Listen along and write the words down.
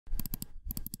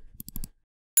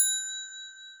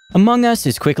Among Us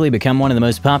has quickly become one of the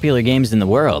most popular games in the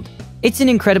world. It's an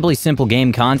incredibly simple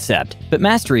game concept, but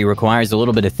mastery requires a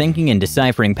little bit of thinking and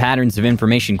deciphering patterns of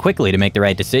information quickly to make the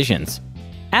right decisions.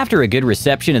 After a good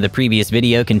reception of the previous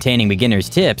video containing beginner's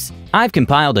tips, I've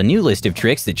compiled a new list of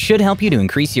tricks that should help you to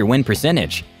increase your win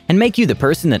percentage and make you the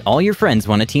person that all your friends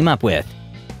want to team up with.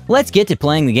 Let's get to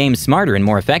playing the game smarter and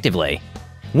more effectively.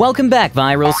 Welcome back,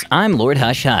 Virals. I'm Lord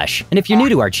Hush Hush, and if you're new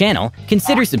to our channel,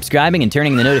 consider subscribing and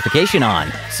turning the notification on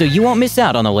so you won't miss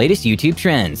out on the latest YouTube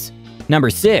trends. Number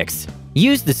 6.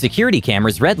 Use the security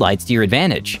camera's red lights to your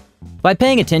advantage. By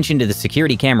paying attention to the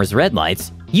security camera's red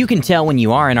lights, you can tell when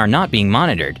you are and are not being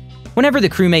monitored. Whenever the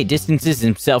crewmate distances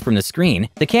himself from the screen,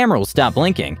 the camera will stop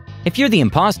blinking. If you're the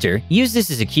imposter, use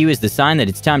this as a cue as the sign that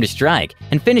it's time to strike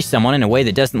and finish someone in a way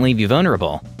that doesn't leave you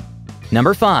vulnerable.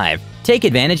 Number 5. Take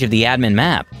advantage of the admin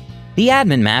map. The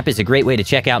admin map is a great way to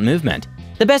check out movement.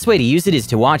 The best way to use it is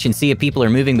to watch and see if people are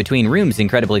moving between rooms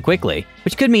incredibly quickly,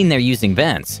 which could mean they're using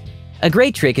vents. A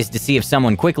great trick is to see if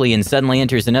someone quickly and suddenly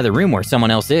enters another room where someone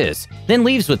else is, then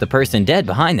leaves with the person dead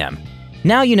behind them.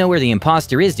 Now you know where the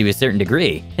imposter is to a certain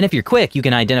degree, and if you're quick, you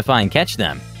can identify and catch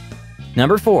them.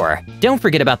 Number 4. Don't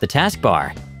forget about the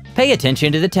taskbar. Pay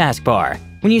attention to the taskbar.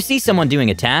 When you see someone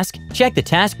doing a task, check the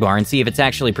taskbar and see if it's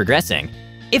actually progressing.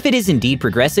 If it is indeed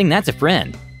progressing, that's a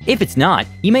friend. If it's not,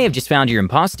 you may have just found your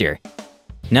imposter.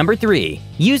 Number 3.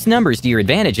 Use numbers to your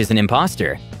advantage as an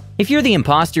imposter. If you're the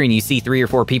imposter and you see 3 or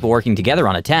 4 people working together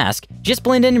on a task, just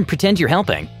blend in and pretend you're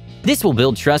helping. This will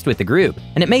build trust with the group,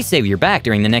 and it may save your back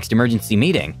during the next emergency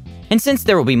meeting. And since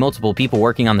there will be multiple people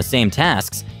working on the same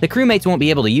tasks, the crewmates won't be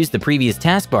able to use the previous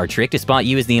taskbar trick to spot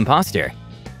you as the imposter.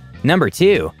 Number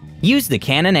 2. Use the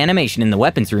cannon animation in the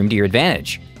weapons room to your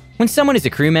advantage. When someone is a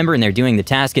crew member and they're doing the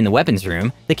task in the weapons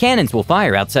room, the cannons will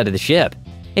fire outside of the ship.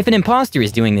 If an imposter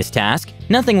is doing this task,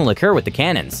 nothing will occur with the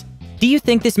cannons. Do you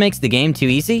think this makes the game too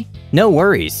easy? No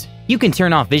worries. You can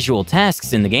turn off visual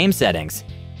tasks in the game settings.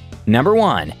 Number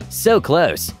 1. So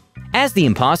close. As the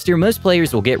imposter, most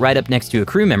players will get right up next to a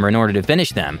crew member in order to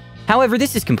finish them. However,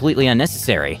 this is completely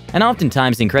unnecessary and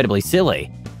oftentimes incredibly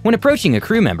silly. When approaching a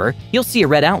crew member, you'll see a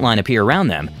red outline appear around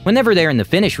them whenever they're in the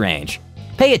finish range.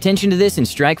 Pay attention to this and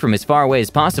strike from as far away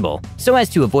as possible so as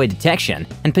to avoid detection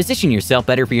and position yourself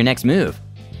better for your next move.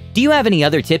 Do you have any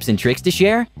other tips and tricks to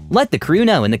share? Let the crew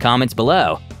know in the comments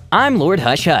below. I'm Lord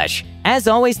Hush Hush. As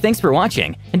always, thanks for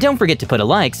watching, and don't forget to put a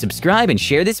like, subscribe, and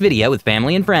share this video with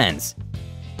family and friends.